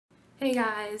Hey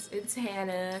guys, it's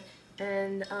Hannah,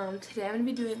 and today I'm going to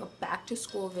be doing a back to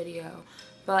school video,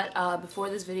 but before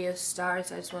this video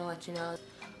starts, I just want to let you know,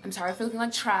 I'm sorry for looking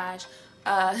like trash.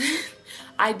 uh,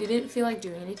 I didn't feel like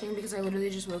doing anything because I literally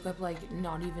just woke up like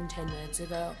not even 10 minutes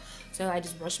ago, so I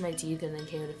just brushed my teeth and then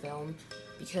came to film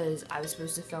because I was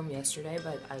supposed to film yesterday,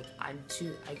 but I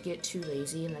get too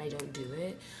lazy and then I don't do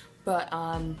it. But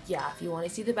yeah, if you want to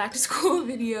see the back to school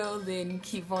video, then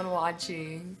keep on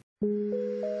watching.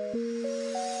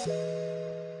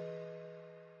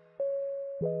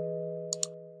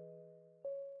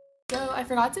 So I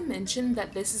forgot to mention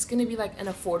that this is going to be like an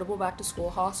affordable back to school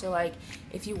haul, so like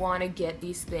if you want to get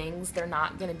these things, they're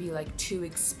not going to be like too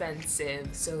expensive.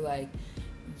 So like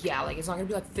yeah, like it's not going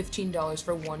to be like $15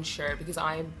 for one shirt because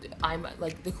I'm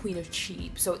like the queen of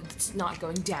cheap, so it's not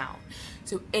going down.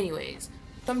 So anyways,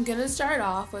 so I'm gonna start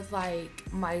off with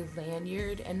like my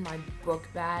lanyard and my book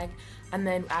bag, and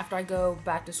then after I go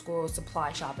back to school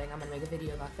supply shopping, I'm gonna make a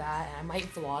video about that, and I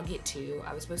might vlog it too.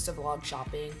 I was supposed to vlog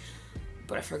shopping,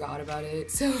 but I forgot about it,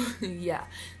 so yeah.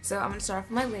 So I'm gonna start off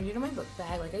with my lanyard and my book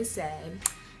bag, like I said.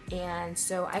 And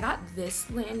so I got this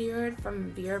lanyard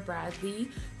from Vera Bradley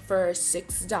for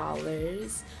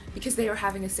 $6 because they were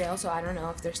having a sale, so I don't know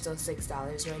if they're still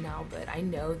 $6 right now, but I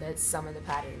know that some of the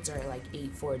patterns are like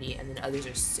 $8.40 and then others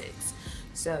are $6.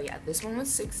 So yeah, this one was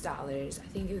 $6. I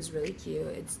think it was really cute.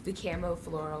 It's the camo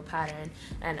floral pattern,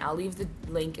 and I'll leave the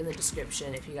link in the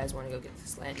description if you guys want to go get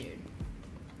this lanyard.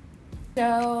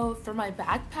 So for my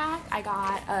backpack, I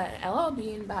got an LL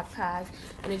Bean backpack,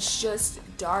 and it's just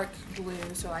dark blue,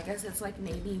 so I guess it's like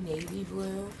maybe navy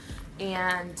blue,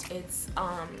 and it's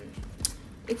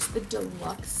the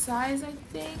deluxe size, I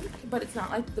think, but it's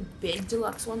not like the big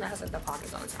deluxe one that has like the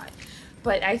pockets on the side.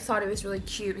 But I thought it was really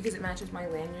cute because it matches my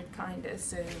lanyard kinda,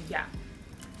 so yeah.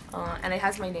 And it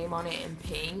has my name on it in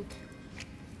pink.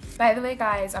 By the way,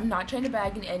 guys, I'm not trying to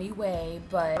bag in any way,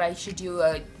 but I should do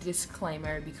a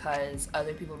disclaimer because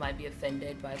other people might be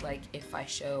offended by like if I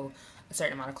show a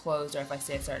certain amount of clothes or if I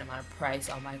say a certain amount of price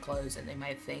on my clothes, and they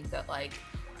might think that like,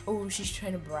 oh, she's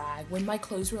trying to brag when my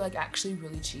clothes were like actually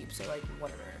really cheap, so like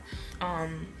whatever.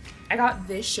 I got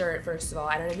this shirt, first of all.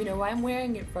 I don't even know why I'm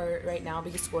wearing it for right now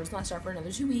because school does not start for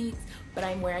another 2 weeks, but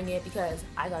I'm wearing it because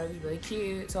I thought it was really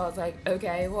cute, so I was like,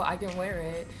 okay, well, I can wear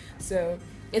it. So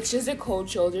it's just a cold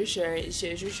shoulder shirt. It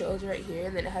shows your shoulder right here,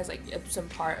 and then it has like some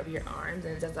part of your arms,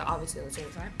 and it does that obviously on the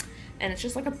same side. And it's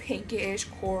just like a pinkish,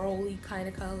 corally kind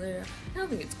of color. I don't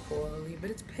think it's corally,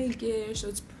 but it's pinkish, so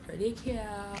it's pretty cute.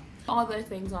 All the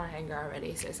things on a hanger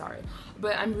already, so sorry.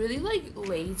 But I'm really like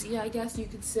lazy, I guess you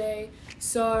could say.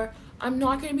 So I'm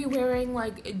not gonna be wearing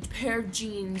like a pair of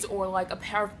jeans or like a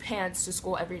pair of pants to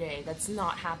school every day. That's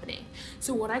not happening.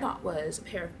 So what I got was a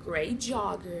pair of gray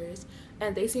joggers,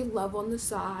 and they say love on the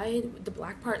side. The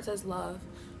black part says love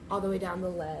all the way down the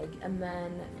leg, and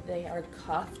then they are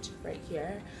cuffed right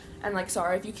here. And like,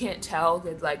 sorry if you can't tell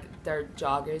that like they're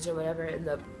joggers or whatever in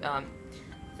the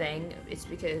thing. It's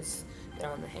because they're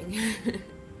on the hanger.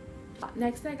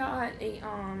 Next, I got a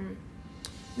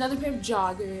another pair of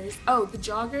joggers. Oh, the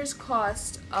joggers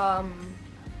cost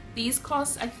these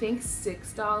cost I think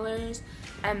 $6,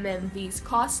 and then these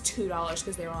cost $2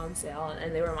 because they were on sale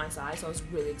and they were my size, so I was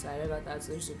really excited about that.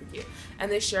 So they're super cute.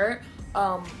 And this shirt,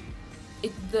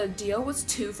 the deal was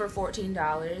 2 for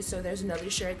 $14, so there's another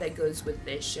shirt that goes with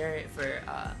this shirt for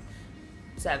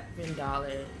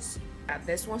 $7.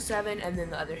 This one's $7, and then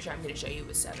the other shirt I'm going to show you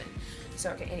was $7.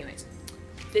 So okay, anyways,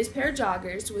 this pair of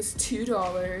joggers was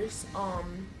 $2.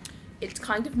 It's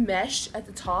kind of mesh at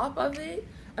the top of it,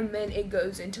 and then it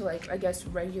goes into like, I guess,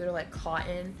 regular like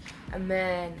cotton, and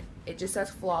then it just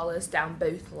says flawless down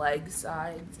both leg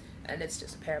sides, and it's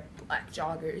just a pair of black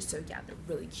joggers. So yeah, they're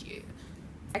really cute.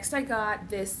 Next, I got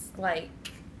this, like,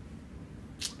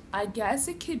 I guess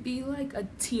it could be like a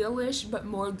tealish but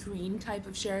more green type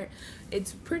of shirt.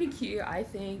 It's pretty cute, I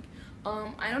think.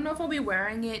 I don't know if I'll be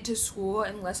wearing it to school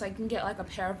unless I can get like a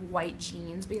pair of white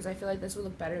jeans, because I feel like this would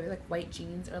look better with like white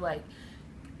jeans, or like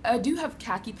I do have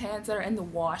khaki pants that are in the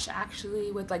wash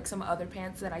actually, with like some other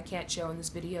pants that I can't show in this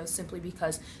video simply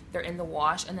because they're in the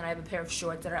wash, and then I have a pair of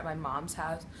shorts that are at my mom's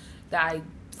house that I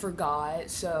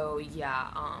forgot. So yeah,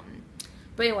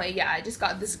 but anyway, yeah, I just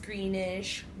got this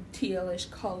greenish, tealish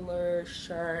color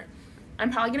shirt. I'm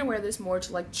probably gonna wear this more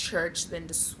to like church than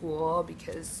to school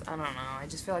because I don't know, I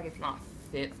just feel like it's not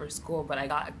fit for school, but I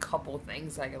got a couple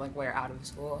things that I could like wear out of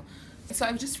school. So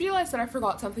I've just realized that I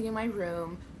forgot something in my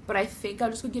room, but I think I'll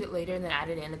just go get it later and then add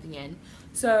it in at the end.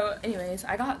 So anyways,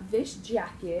 I got this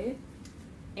jacket,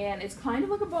 and it's kind of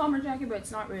like a bomber jacket, but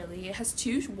it's not really. It has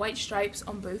 2 white stripes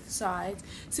on both sides,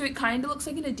 so it kind of looks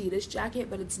like an Adidas jacket,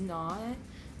 but it's not.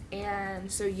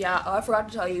 And so yeah, oh, I forgot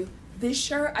to tell you, this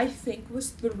shirt I think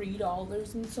was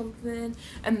 $3 and something,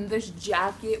 and this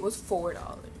jacket was $4.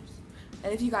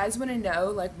 And if you guys want to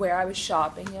know like where I was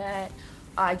shopping at,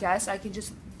 I guess I can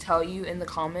just tell you in the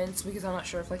comments, because I'm not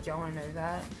sure if like y'all want to know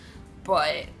that.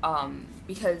 But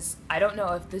because I don't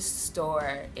know if this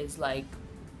store is like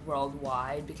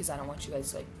worldwide, because I don't want you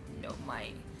guys to like know my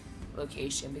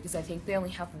location, because I think they only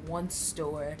have one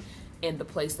store in the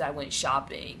place that I went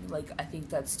shopping. Like, I think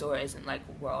that store isn't like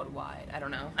worldwide. I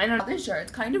don't know. I know this shirt,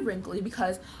 it's kind of wrinkly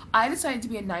because I decided to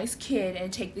be a nice kid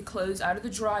and take the clothes out of the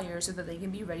dryer so that they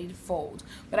can be ready to fold.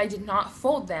 But I did not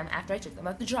fold them after I took them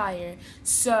out the dryer.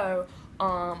 So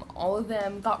all of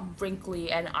them got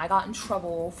wrinkly, and I got in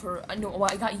trouble for, well,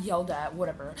 I got yelled at,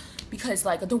 whatever, because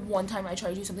like the one time I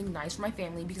tried to do something nice for my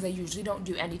family, because I usually don't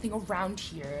do anything around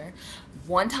here.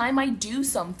 One time I do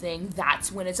something,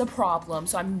 that's when it's a problem,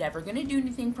 so I'm never gonna do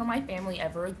anything for my family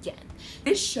ever again.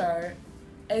 This shirt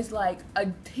is like a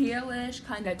tealish,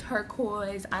 kind of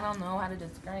turquoise, I don't know how to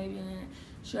describe it,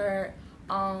 shirt.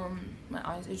 My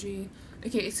eyes itchy.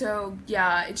 Okay, so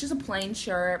yeah, it's just a plain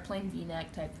shirt, plain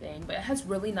v-neck type thing, but it has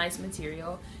really nice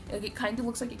material. Like, it kind of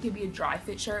looks like it could be a dry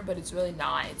fit shirt, but it's really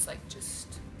not. It's like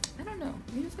just, I don't know,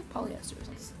 maybe it's like polyester or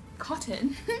something.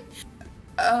 Cotton.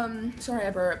 Sorry I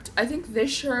burped. I think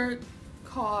this shirt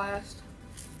cost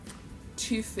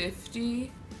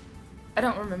 $2.50. I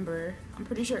don't remember. I'm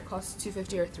pretty sure it cost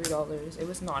 $2.50 or $3. It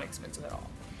was not expensive at all.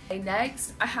 Okay,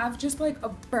 next, I have just like a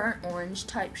burnt orange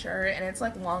type shirt, and it's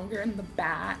like longer in the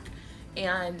back.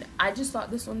 And I just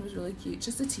thought this one was really cute.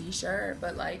 Just a t-shirt,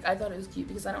 but like I thought it was cute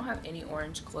because I don't have any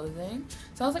orange clothing.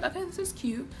 So I was like, okay, this is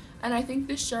cute. And I think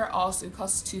this shirt also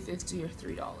costs $2.50 or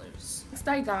 $3. Next,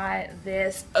 I got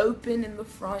this open in the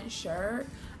front shirt.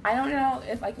 I don't know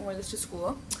if I can wear this to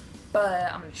school,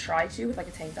 but I'm gonna try to with like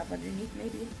a tank top underneath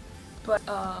maybe. But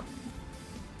a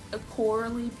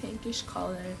corally pinkish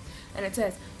color, and it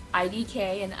says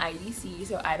IDK and IDC,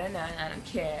 so I don't know and I don't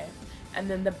care. And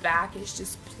then the back is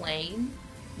just plain,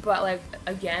 but like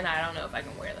again, I don't know if I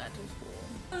can wear that to school.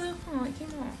 Oh, it came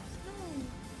off.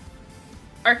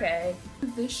 No. Okay,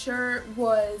 this shirt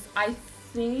was, I'm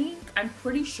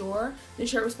pretty sure this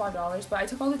shirt was $5, but I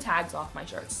took all the tags off my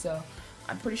shirts, so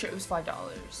I'm pretty sure it was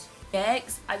 $5.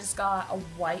 Next, I just got a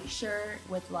white shirt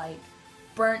with like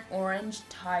burnt orange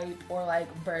type or like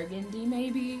burgundy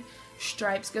maybe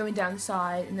stripes going down the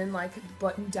side, and then like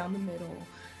button down the middle.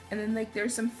 And then like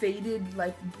there's some faded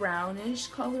like brownish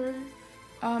color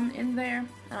in there,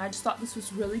 and I just thought this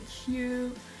was really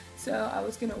cute, so I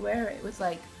was gonna wear it with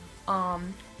like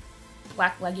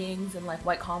black leggings and like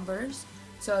white Converse,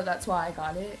 so that's why I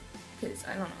got it, because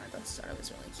I don't know, I thought the shirt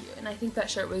was really cute. And I think that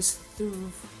shirt was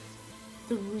 $3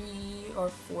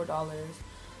 or $4.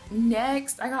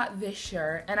 Next, I got this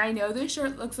shirt, and I know this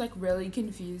shirt looks like really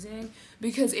confusing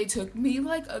because it took me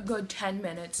like a good 10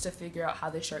 minutes to figure out how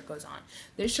this shirt goes on.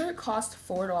 This shirt cost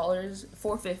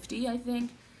 $4.50 I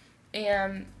think,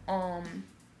 and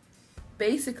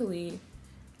basically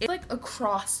it's like a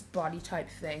crossbody type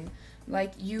thing.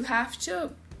 Like, you have to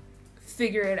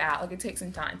figure it out, like it takes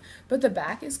some time, but the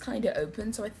back is kind of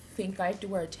open, so I think I have to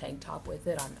wear a tank top with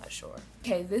it, I'm not sure.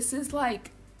 Okay, this is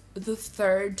like the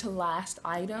third to last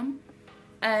item,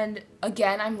 and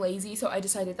again, I'm lazy, so I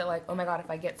decided that like, oh my god, if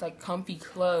I get like comfy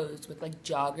clothes with like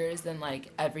joggers, then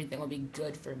like everything will be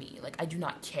good for me. Like, I do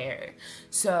not care.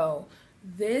 So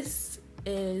this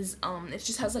is it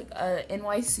just has like a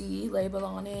NYC label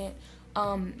on it.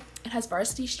 It has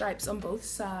varsity stripes on both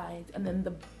sides, and then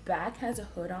the back has a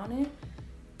hood on it,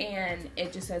 and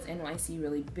it just says NYC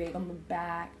really big on the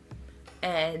back.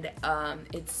 And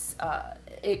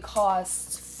it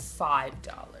costs $5.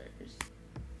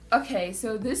 Okay,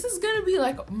 so this is gonna be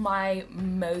like my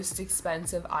most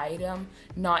expensive item,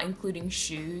 not including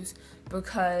shoes,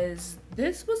 because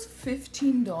this was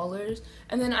 $15.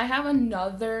 And then I have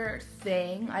another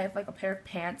thing, I have like a pair of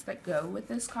pants that go with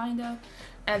this kind of,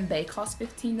 and they cost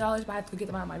 $15, but I have to get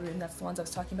them out of my room. That's the ones I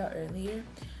was talking about earlier.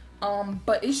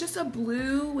 But it's just a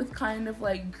blue with kind of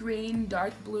like green,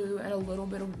 dark blue, and a little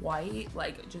bit of white,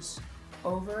 like just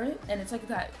over it. And it's like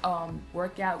that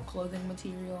workout clothing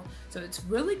material, so it's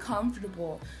really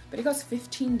comfortable. But it costs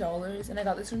 $15, and I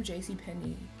got this from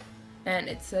JCPenney, and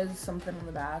it says something on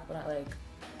the back, but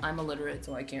I'm illiterate,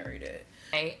 so I can't read it.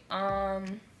 Okay,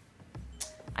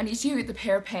 I need to get the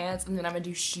pair of pants, and then I'm gonna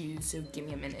do shoes, so give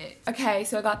me a minute. Okay,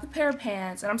 so I got the pair of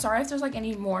pants, and I'm sorry if there's like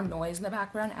any more noise in the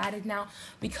background added now,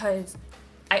 because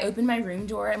I opened my room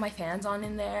door and my fan's on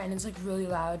in there, and it's like really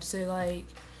loud, so like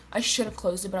I should have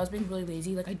closed it, but I was being really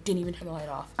lazy. Like, I didn't even turn the light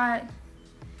off. Got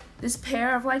this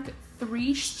pair of like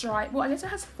 3 stripes, well, I guess it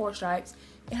has 4 stripes.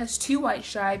 It has 2 white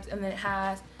stripes, and then it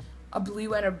has a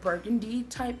blue and a burgundy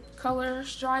type color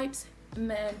stripes, and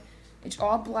then it's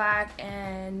all black,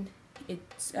 and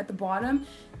it's at the bottom.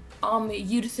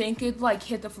 You'd think it'd like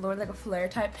hit the floor like a flare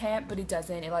type pant, but it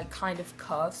doesn't. It like kind of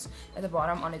cuffs at the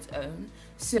bottom on its own.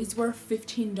 So these were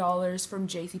 $15 from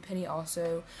JCPenney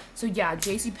also. So yeah,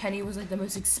 JCPenney was like the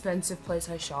most expensive place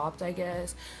I shopped, I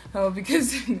guess. Oh,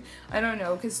 because I don't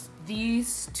know, because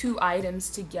these two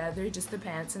items together, just the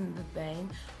pants and the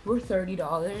thing, were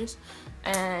 $30.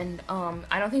 And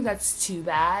I don't think that's too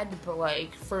bad, but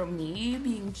like for me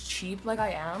being cheap like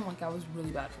I am, like that was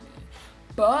really bad for me.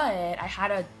 But I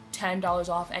had a $10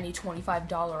 off any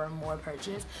 $25 or more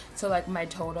purchase, so like my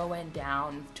total went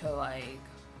down to like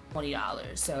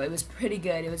 $20. So it was pretty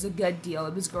good. It was a good deal.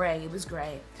 It was great. It was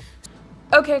great.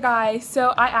 Okay guys, so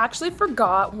I actually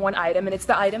forgot one item, and it's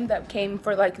the item that came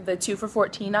for like the 2 for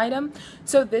 $14 item.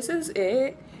 So this is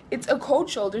it. It's a cold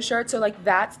shoulder shirt, so like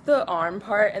that's the arm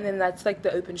part, and then that's like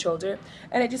the open shoulder,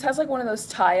 and it just has like one of those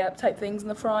tie-up type things in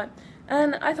the front,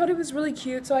 and I thought it was really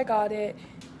cute, so I got it.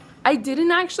 I didn't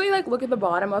actually like look at the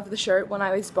bottom of the shirt when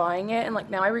I was buying it, and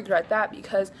like now I regret that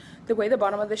because the way the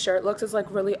bottom of the shirt looks is like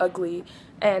really ugly,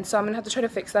 and so I'm gonna have to try to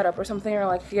fix that up or something, or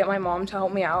like get my mom to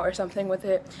help me out or something with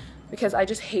it because I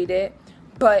just hate it.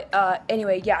 But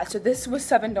anyway, yeah, so this was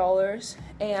 $7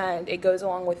 and it goes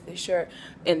along with this shirt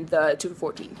in the 2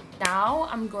 for $14. Now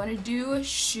I'm going to do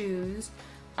shoes.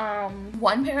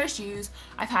 One pair of shoes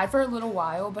I've had for a little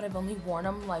while, but I've only worn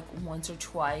them like once or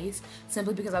twice,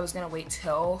 simply because I was gonna wait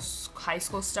till high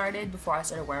school started before I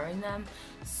started wearing them.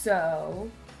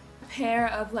 So a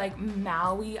pair of like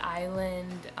Maui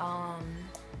Island,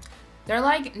 they're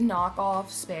like knockoff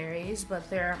Sperry's, but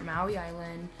they're Maui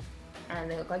Island, and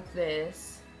they look like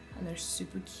this, and they're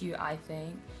super cute, I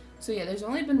think. So yeah, there's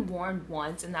only been worn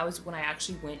once, and that was when I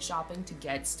actually went shopping to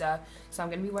get stuff. So I'm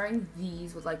gonna be wearing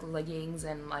these with like leggings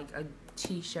and like a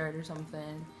t-shirt or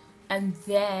something. And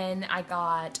then I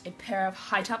got a pair of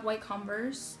high top white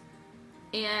Converse.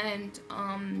 And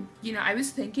you know, I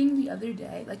was thinking the other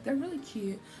day, like they're really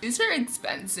cute. These are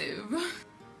expensive.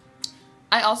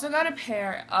 I also got a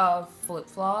pair of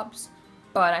flip-flops,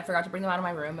 but I forgot to bring them out of my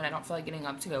room, and I don't feel like getting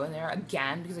up to go in there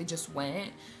again because I just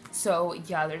went. So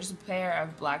yeah, there's a pair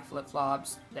of black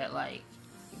flip-flops that like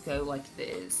go like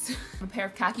this. A pair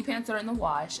of khaki pants that are in the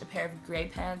wash, a pair of gray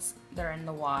pants that are in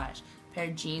the wash, a pair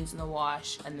of jeans in the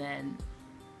wash, and then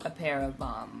a pair of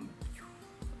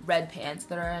red pants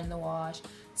that are in the wash.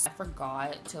 So I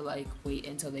forgot to like wait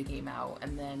until they came out,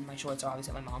 and then my shorts are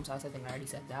obviously at my mom's house. I think I already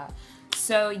said that.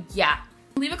 So yeah.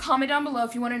 Leave a comment down below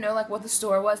if you want to know like what the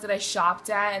store was that I shopped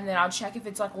at, and then I'll check if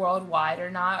it's like worldwide or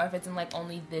not, or if it's in like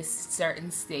only this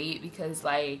certain state, because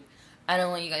like I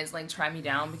don't want you guys like try me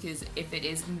down, because if it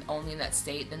is only in that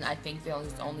state, then I think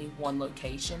there's only one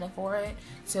location for it.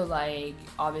 So like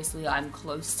obviously I'm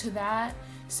close to that,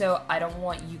 so I don't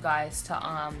want you guys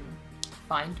to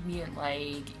find me and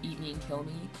like eat me and kill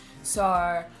me.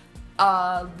 So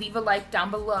leave a like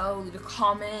down below, leave a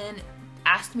comment,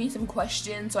 ask me some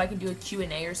questions so I can do a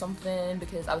Q&A or something,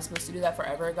 because I was supposed to do that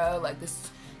forever ago. Like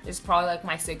this is probably like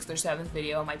my 6th or 7th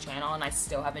video on my channel, and I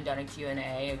still haven't done a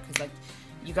Q&A because like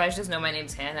you guys just know my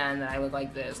name's Hannah and that I look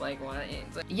like this. Like what?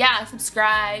 So, yeah,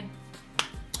 subscribe.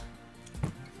 I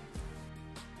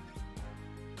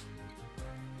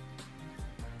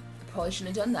probably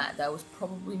shouldn't have done that. That was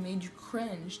probably made you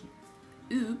cringe.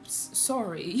 Oops,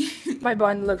 sorry. My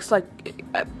bun looks like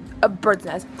a bird's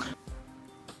nest.